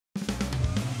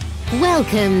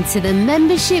Welcome to the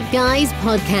Membership Guys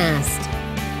podcast.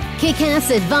 Kick-ass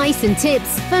advice and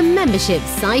tips for membership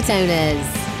site owners.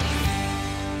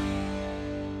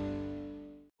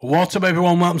 What's up,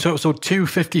 everyone? Welcome to episode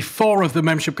 254 of the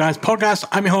Membership Guys podcast.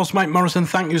 I'm your host, Mike Morrison.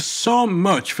 Thank you so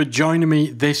much for joining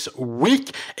me this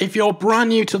week. If you're brand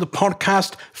new to the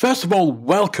podcast, first of all,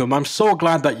 welcome. I'm so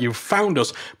glad that you found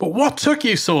us. But what took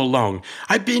you so long?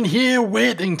 I've been here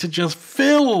waiting to just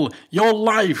fill your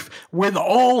life with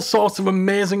all sorts of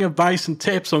amazing advice and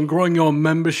tips on growing your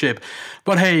membership.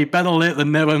 But hey, better late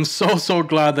than never. I'm so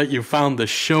glad that you found the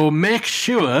show. Make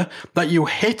sure that you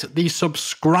hit the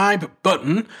subscribe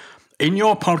button in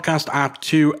your podcast app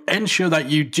to ensure that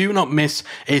you do not miss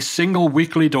a single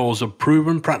weekly dose of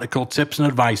proven practical tips and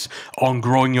advice on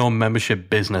growing your membership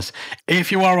business.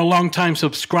 If you are a long-time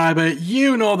subscriber,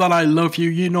 you know that I love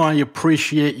you. You know I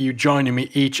appreciate you joining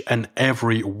me each and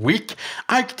every week.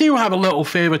 I do have a little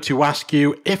favor to ask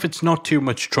you, if it's not too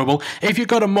much trouble. If you've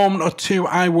got a moment or two,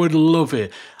 I would love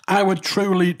it. I would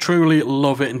truly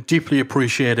love it and deeply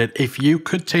appreciate it if you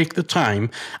could take the time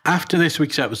after this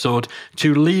week's episode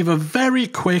to leave a very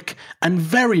quick and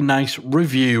very nice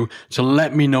review to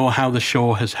let me know how the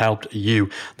show has helped you.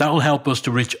 That will help us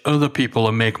to reach other people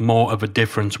and make more of a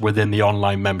difference within the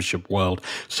online membership world.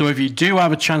 So if you do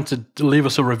have a chance to leave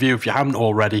us a review, if you haven't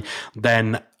already,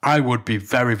 then I would be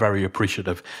very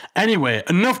appreciative. Anyway,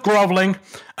 enough groveling,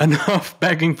 enough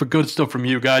begging for good stuff from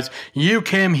you guys. You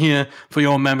came here for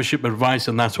your membership advice,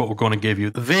 and that's what we're going to give you.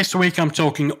 This week, I'm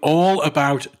talking all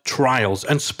about trials,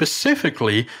 and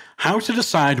specifically how to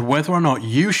decide whether or not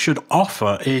you should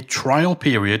offer a trial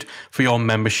period for your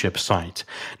membership site.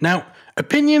 Now,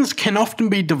 opinions can often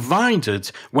be divided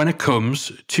when it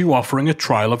comes to offering a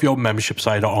trial of your membership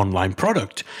site or online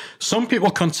product. Some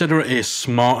people consider it a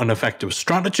smart and effective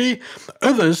strategy.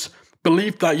 Others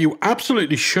believe that you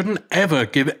absolutely shouldn't ever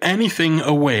give anything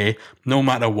away, no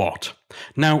matter what.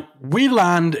 Now, we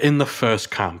land in the first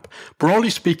camp. Broadly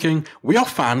speaking, we are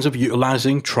fans of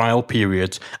utilizing trial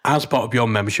periods as part of your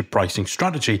membership pricing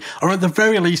strategy, or at the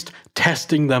very least,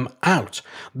 testing them out.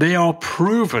 They are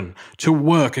proven to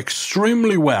work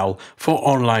extremely well for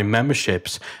online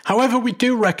memberships. However, we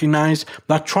do recognize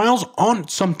that trials aren't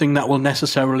something that will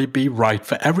necessarily be right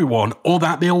for everyone, or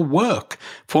that they'll work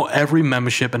for every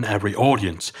membership and every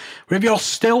audience. But if you're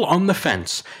still on the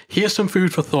fence, here's some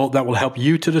food for thought that will help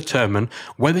you to determine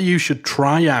whether you should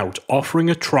try out offering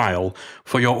a trial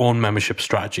for your own membership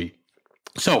strategy.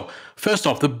 So, first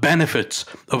off, the benefits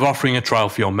of offering a trial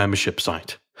for your membership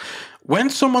site.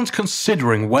 When someone's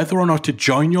considering whether or not to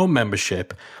join your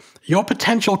membership, your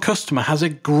potential customer has a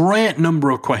great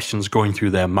number of questions going through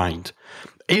their mind.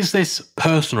 Is this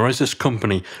person or is this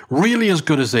company really as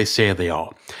good as they say they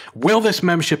are? Will this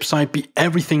membership site be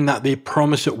everything that they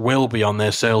promise it will be on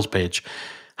their sales page?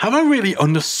 Have I really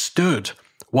understood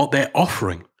what they're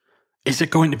offering? Is it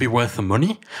going to be worth the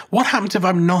money? What happens if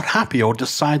I'm not happy or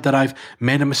decide that I've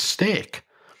made a mistake?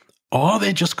 Or are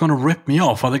they just going to rip me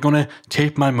off? Are they going to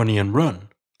take my money and run?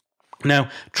 Now,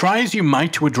 try as you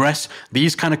might to address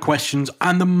these kind of questions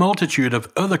and the multitude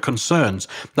of other concerns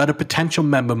that a potential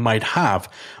member might have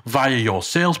via your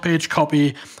sales page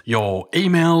copy, your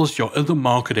emails, your other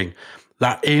marketing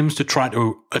that aims to try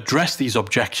to address these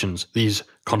objections, these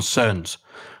concerns.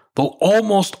 There'll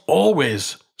almost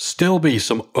always still be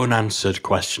some unanswered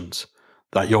questions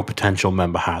that your potential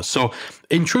member has. So,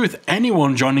 in truth,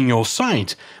 anyone joining your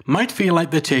site might feel like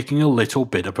they're taking a little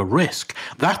bit of a risk.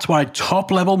 That's why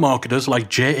top-level marketers like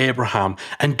Jay Abraham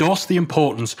endorse the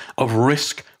importance of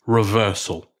risk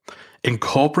reversal,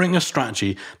 incorporating a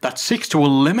strategy that seeks to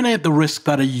eliminate the risk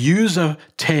that a user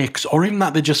takes or even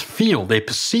that they just feel, they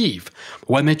perceive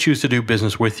when they choose to do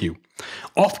business with you.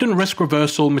 Often risk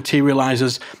reversal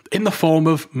materializes in the form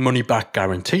of money-back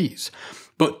guarantees.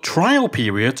 But trial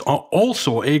periods are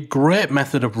also a great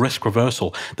method of risk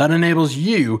reversal that enables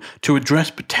you to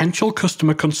address potential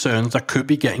customer concerns that could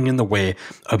be getting in the way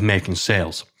of making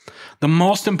sales. The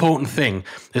most important thing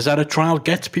is that a trial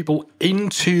gets people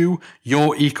into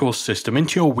your ecosystem,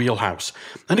 into your wheelhouse,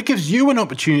 and it gives you an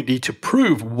opportunity to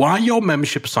prove why your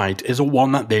membership site is a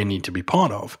one that they need to be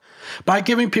part of. By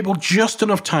giving people just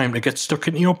enough time to get stuck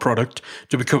into your product,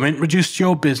 to become introduced to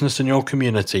your business and your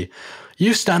community,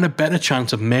 you stand a better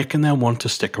chance of making them want to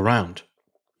stick around.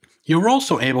 You're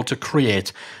also able to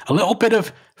create a little bit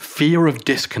of fear of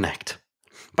disconnect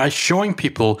by showing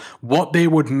people what they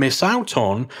would miss out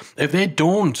on if they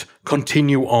don't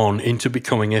continue on into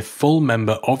becoming a full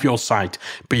member of your site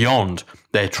beyond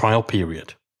their trial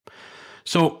period.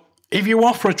 So, if you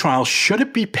offer a trial, should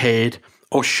it be paid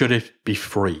or should it be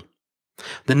free?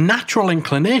 The natural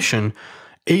inclination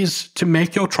is to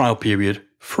make your trial period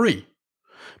free.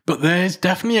 But there's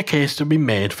definitely a case to be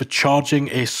made for charging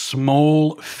a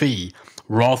small fee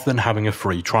rather than having a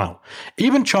free trial.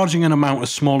 Even charging an amount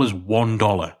as small as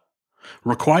 $1,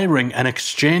 requiring an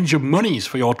exchange of monies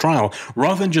for your trial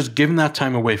rather than just giving that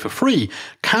time away for free,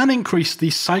 can increase the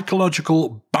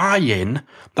psychological buy-in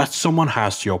that someone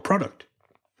has to your product.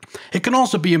 It can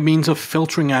also be a means of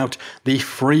filtering out the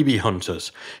freebie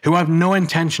hunters who have no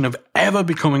intention of ever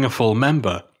becoming a full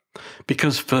member.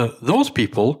 Because for those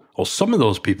people, or some of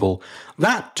those people,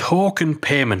 that token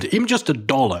payment, even just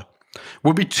 $1,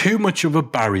 would be too much of a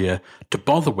barrier to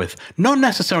bother with. Not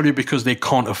necessarily because they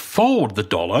can't afford the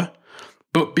dollar,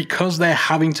 but because they're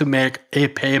having to make a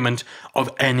payment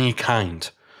of any kind.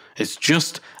 It's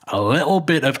just a little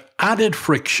bit of added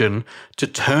friction to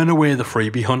turn away the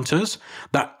freebie hunters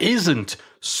that isn't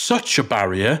such a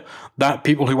barrier that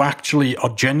people who actually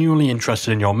are genuinely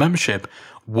interested in your membership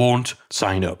won't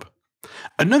sign up.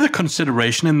 Another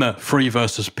consideration in the free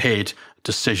versus paid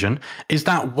decision is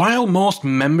that while most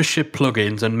membership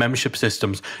plugins and membership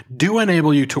systems do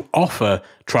enable you to offer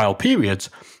trial periods,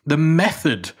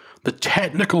 the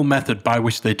technical method by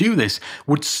which they do this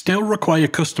would still require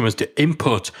customers to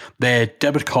input their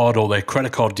debit card or their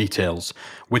credit card details,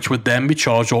 which would then be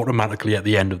charged automatically at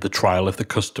the end of the trial if the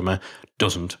customer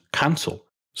doesn't cancel.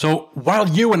 So while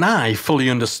you and I fully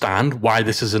understand why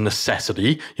this is a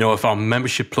necessity, if our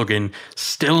membership plugin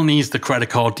still needs the credit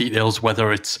card details,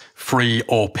 whether it's free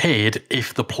or paid,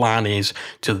 if the plan is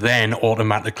to then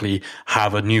automatically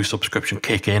have a new subscription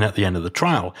kick in at the end of the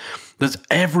trial, there's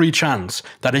every chance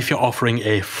that if you're offering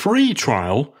a free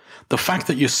trial, the fact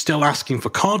that you're still asking for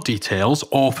card details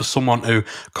or for someone to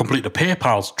complete a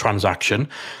PayPal transaction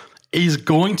is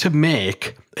going to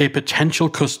make a potential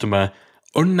customer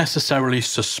unnecessarily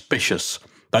suspicious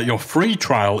that your free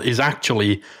trial is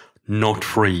actually not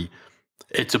free.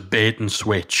 It's a bait and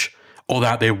switch, or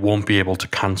that they won't be able to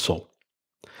cancel.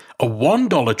 A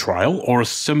 $1 trial or a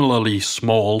similarly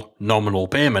small nominal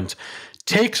payment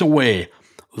takes away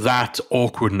that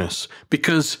awkwardness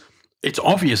because it's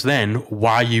obvious then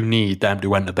why you need them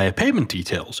to enter their payment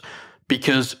details,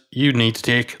 because you need to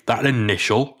take that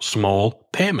initial small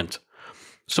payment.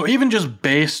 So even just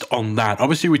based on that,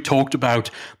 obviously we talked about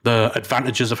the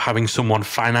advantages of having someone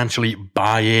financially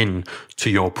buy in to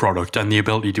your product and the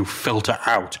ability to filter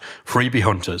out freebie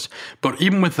hunters. But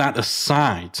even with that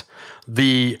aside,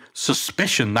 the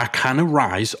suspicion that can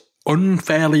arise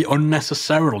unfairly,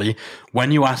 unnecessarily,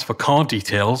 when you ask for card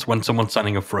details, when someone's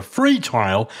signing up for a free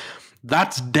trial,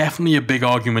 that's definitely a big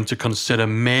argument to consider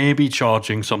maybe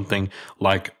charging something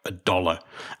like $1.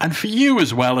 And for you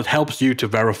as well, it helps you to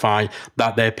verify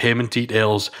that their payment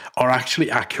details are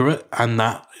actually accurate, and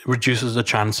that reduces the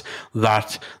chance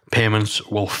that payments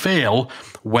will fail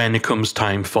when it comes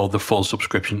time for the full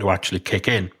subscription to actually kick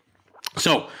in.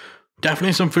 So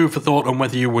definitely some food for thought on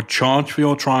whether you would charge for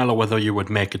your trial or whether you would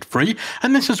make it free.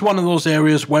 And this is one of those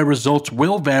areas where results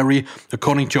will vary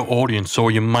according to your audience, so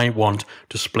you might want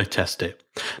to split test it.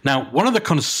 Now, one of the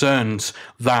concerns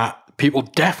that people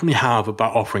definitely have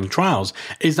about offering trials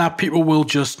is that people will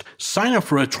just sign up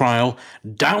for a trial,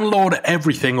 download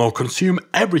everything or consume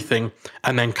everything,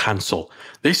 and then cancel.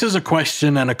 This is a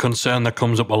question and a concern that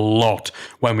comes up a lot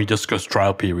when we discuss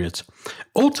trial periods.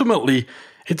 Ultimately,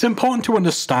 it's important to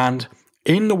understand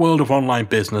in the world of online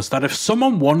business that if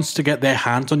someone wants to get their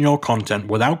hands on your content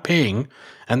without paying,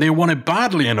 and they want it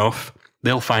badly enough,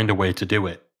 they'll find a way to do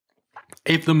it.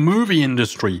 If the movie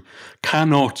industry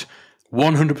cannot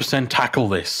 100% tackle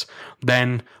this,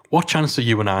 then what chance do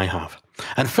you and I have?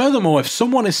 And furthermore, if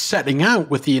someone is setting out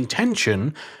with the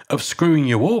intention of screwing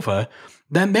you over,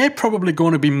 then they're probably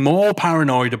going to be more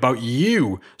paranoid about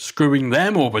you screwing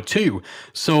them over too.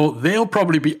 So they'll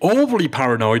probably be overly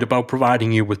paranoid about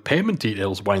providing you with payment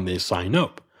details when they sign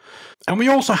up. And we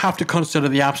also have to consider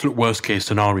the absolute worst case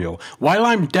scenario. While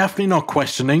I'm definitely not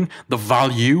questioning the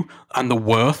value and the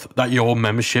worth that your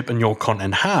membership and your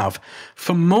content have,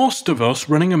 for most of us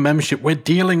running a membership, we're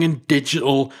dealing in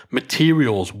digital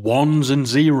materials, ones and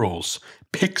zeros,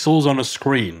 pixels on a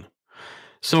screen.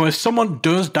 So if someone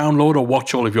does download or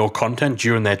watch all of your content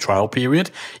during their trial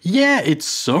period, yeah, it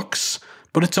sucks,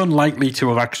 but it's unlikely to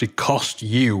have actually cost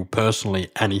you personally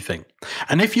anything.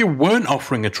 And if you weren't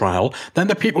offering a trial, then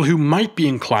the people who might be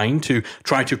inclined to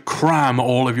try to cram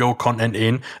all of your content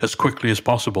in as quickly as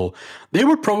possible, they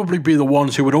would probably be the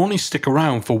ones who would only stick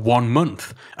around for 1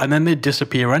 month, and then they'd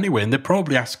disappear anyway, and they'd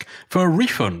probably ask for a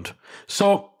refund.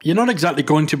 So you're not exactly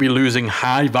going to be losing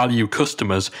high-value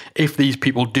customers if these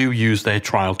people do use their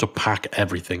trial to pack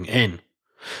everything in.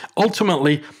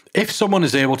 Ultimately, if someone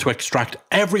is able to extract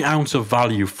every ounce of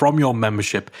value from your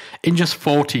membership in just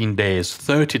 14 days,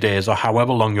 30 days, or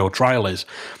however long your trial is,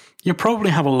 you probably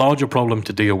have a larger problem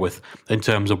to deal with in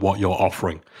terms of what you're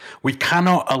offering. We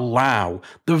cannot allow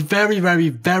the very, very,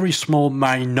 very small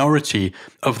minority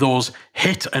of those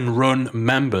hit and run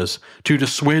members to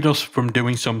dissuade us from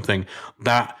doing something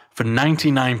that for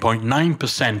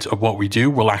 99.9% of what we do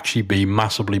will actually be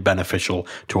massively beneficial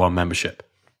to our membership.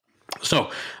 So,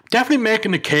 definitely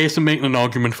making a case and making an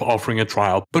argument for offering a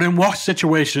trial, but in what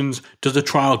situations does a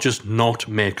trial just not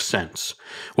make sense?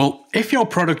 Well, if your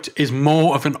product is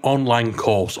more of an online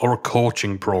course or a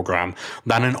coaching program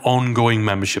than an ongoing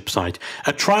membership site,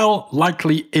 a trial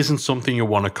likely isn't something you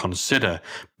want to consider,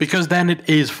 because then it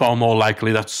is far more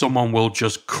likely that someone will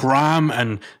just cram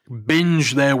and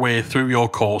binge their way through your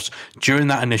course during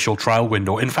that initial trial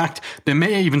window. In fact, they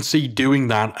may even see doing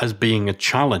that as being a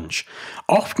challenge.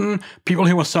 Often, people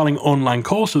who are selling online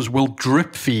courses will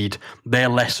drip feed their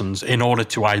lessons in order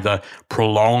to either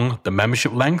prolong the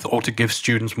membership length or to give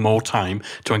students more time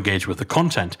to engage with the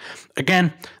content.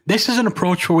 Again, this is an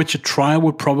approach for which a trial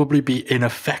would probably be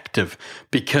ineffective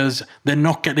because they're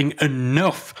not getting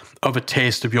enough of a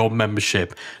taste of your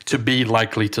membership to be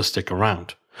likely to stick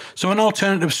around. So an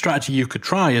alternative strategy you could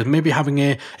try is maybe having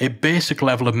a basic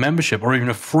level of membership or even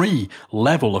a free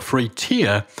level, a free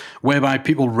tier, whereby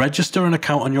people register an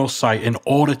account on your site in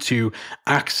order to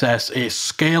access a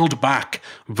scaled back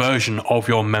version of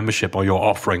your membership or your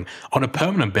offering on a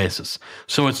permanent basis.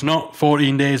 So it's not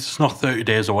 14 days, it's not 30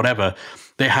 days or whatever.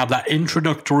 They have that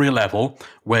introductory level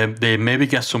where they maybe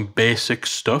get some basic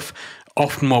stuff.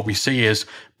 Often what we see is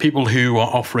people who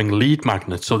are offering lead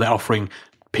magnets, so they're offering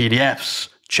PDFs,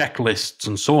 checklists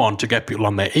and so on to get people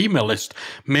on their email list.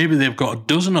 Maybe they've got a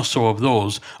dozen or so of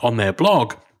those on their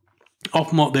blog.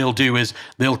 Often what they'll do is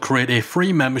they'll create a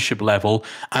free membership level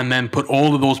and then put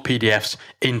all of those PDFs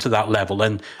into that level.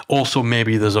 And also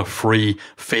maybe there's a free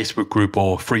Facebook group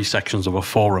or free sections of a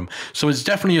forum. So it's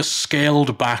definitely a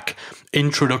scaled back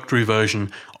introductory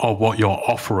version of what you're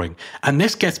offering. And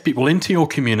this gets people into your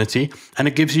community and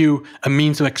it gives you a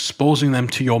means of exposing them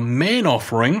to your main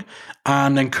offering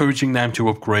and encouraging them to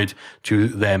upgrade to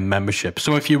their membership.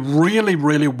 So if you really,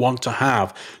 really want to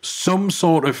have some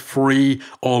sort of free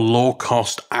or low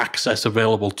cost access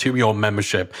available to your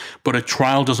membership, but a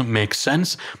trial doesn't make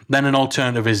sense, then an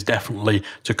alternative is definitely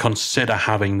to consider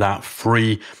having that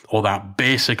free or that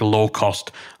basic low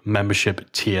cost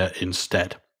membership tier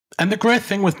instead. And the great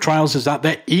thing with trials is that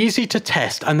they're easy to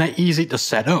test and they're easy to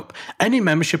set up. Any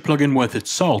membership plugin worth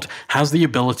its salt has the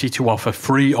ability to offer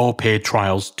free or paid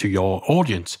trials to your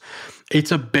audience.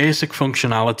 It's a basic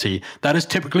functionality that is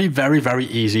typically very, very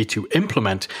easy to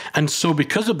implement. And so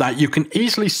because of that, you can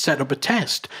easily set up a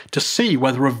test to see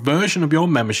whether a version of your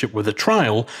membership with a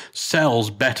trial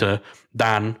sells better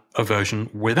than a version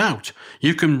without.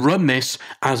 You can run this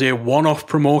as a one-off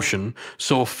promotion.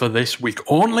 So for this week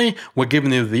only, we're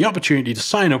giving you the opportunity to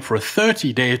sign up for a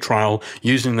 30-day trial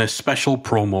using this special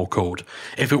promo code.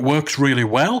 If it works really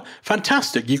well,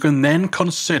 fantastic. You can then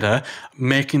consider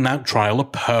making that trial a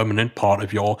permanent part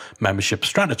of your membership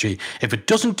strategy. If it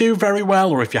doesn't do very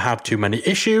well, or if you have too many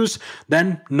issues,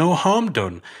 then no harm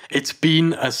done. It's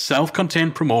been a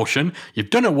self-contained promotion. You've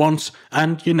done it once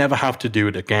and you never have to do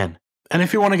it again. And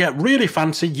if you want to get really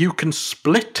fancy, you can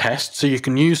split test. So you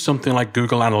can use something like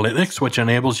Google Analytics, which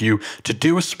enables you to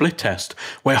do a split test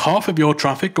where half of your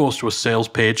traffic goes to a sales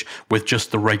page with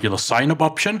just the regular sign up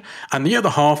option, and the other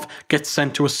half gets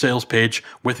sent to a sales page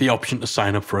with the option to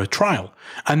sign up for a trial.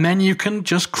 And then you can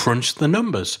just crunch the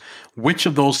numbers. Which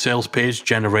of those sales pages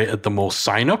generated the most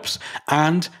signups,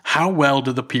 and how well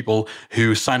do the people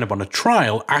who sign up on a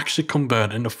trial actually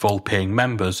convert into full paying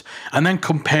members? And then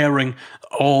comparing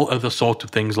all other sorts of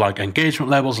things like engagement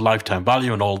levels, lifetime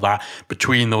value, and all that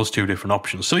between those two different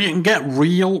options. So you can get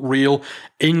real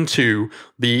into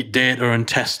the data and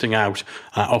testing out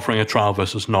offering a trial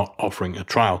versus not offering a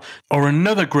trial. Or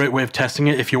another great way of testing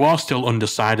it, if you are still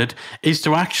undecided, is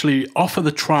to actually offer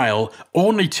the trial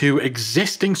only to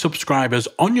existing subscribers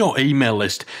on your email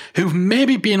list who've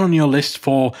maybe been on your list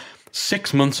for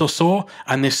 6 months or so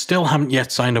and they still haven't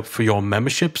yet signed up for your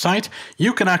membership site.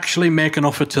 You can actually make an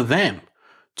offer to them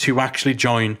to actually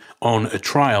join on a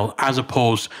trial as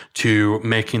opposed to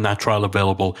making that trial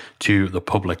available to the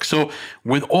public. So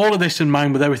with all of this in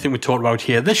mind, with everything we talked about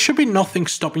here, there should be nothing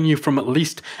stopping you from at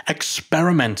least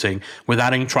experimenting with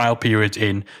adding trial periods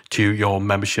in to your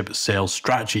membership sales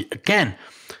strategy. Again,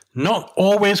 not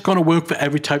always going to work for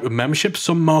every type of membership.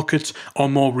 Some markets are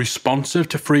more responsive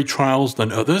to free trials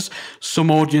than others. Some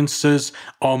audiences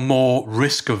are more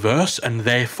risk averse and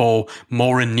therefore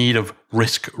more in need of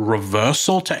risk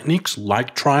reversal techniques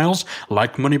like trials,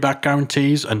 like money back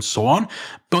guarantees, and so on.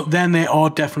 But then there are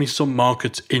definitely some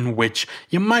markets in which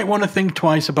you might want to think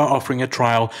twice about offering a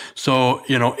trial. So,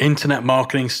 internet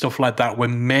marketing, stuff like that, where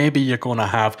maybe you're going to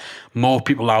have more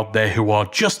people out there who are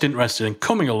just interested in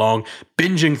coming along,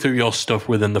 binging through your stuff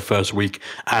within the first week,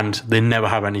 and they never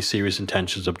have any serious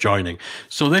intentions of joining.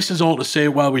 So this is all to say,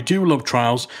 while we do love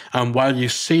trials, and while you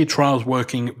see trials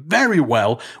working very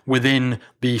well within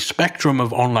the spectrum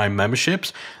of online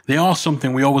memberships, they are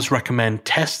something we always recommend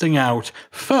testing out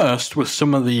first with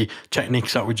some of the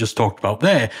techniques that we just talked about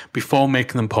there before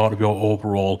making them part of your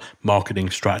overall marketing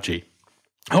strategy.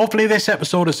 Hopefully this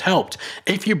episode has helped.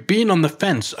 If you've been on the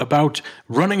fence about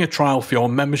running a trial for your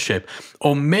membership,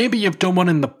 or maybe you've done one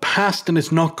in the past and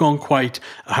it's not gone quite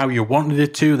how you wanted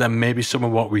it to, then maybe some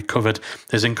of what we covered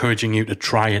is encouraging you to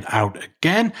try it out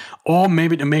again, or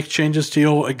maybe to make changes to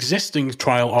your existing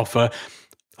trial offer.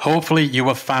 Hopefully you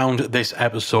have found this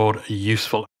episode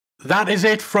useful. That is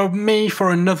it from me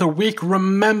for another week.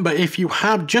 Remember, if you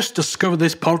have just discovered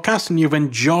this podcast and you've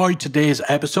enjoyed today's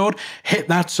episode, hit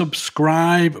that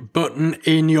subscribe button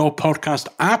in your podcast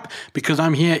app, because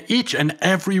I'm here each and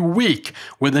every week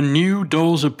with a new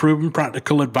dose of proven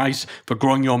practical advice for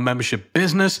growing your membership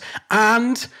business.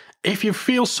 And if you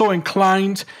feel so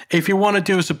inclined, if you want to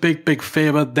do us a big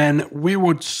favor, then we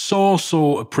would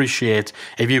so appreciate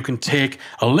if you can take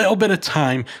a little bit of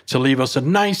time to leave us a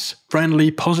nice, friendly,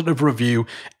 positive review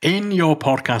in your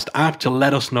podcast app to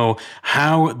let us know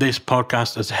how this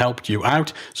podcast has helped you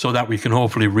out, so that we can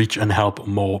hopefully reach and help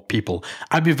more people.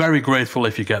 I'd be very grateful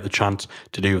if you get the chance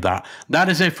to do that. That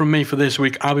is it from me for this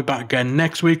week. I'll be back again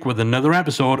next week with another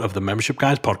episode of the Membership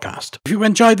Guys Podcast. If you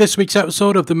enjoyed this week's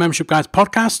episode of the Membership Guys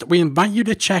Podcast, we invite you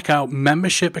to check out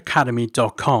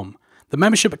membershipacademy.com. The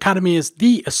Membership Academy is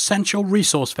the essential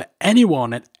resource for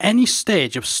anyone at any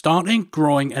stage of starting,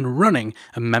 growing, and running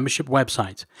a membership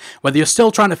website. Whether you're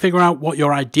still trying to figure out what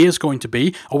your idea is going to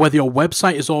be, or whether your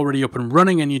website is already up and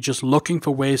running and you're just looking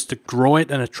for ways to grow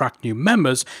it and attract new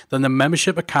members, then the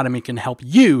Membership Academy can help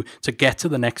you to get to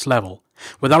the next level.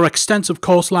 With our extensive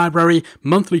course library,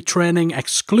 monthly training,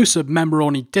 exclusive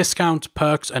member-only discounts,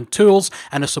 perks, and tools,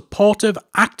 and a supportive,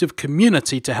 active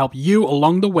community to help you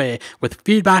along the way with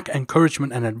feedback,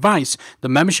 encouragement, and advice, the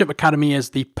Membership Academy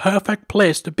is the perfect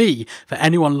place to be for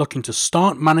anyone looking to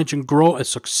start, manage, and grow a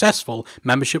successful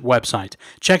membership website.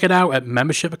 Check it out at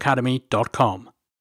membershipacademy.com.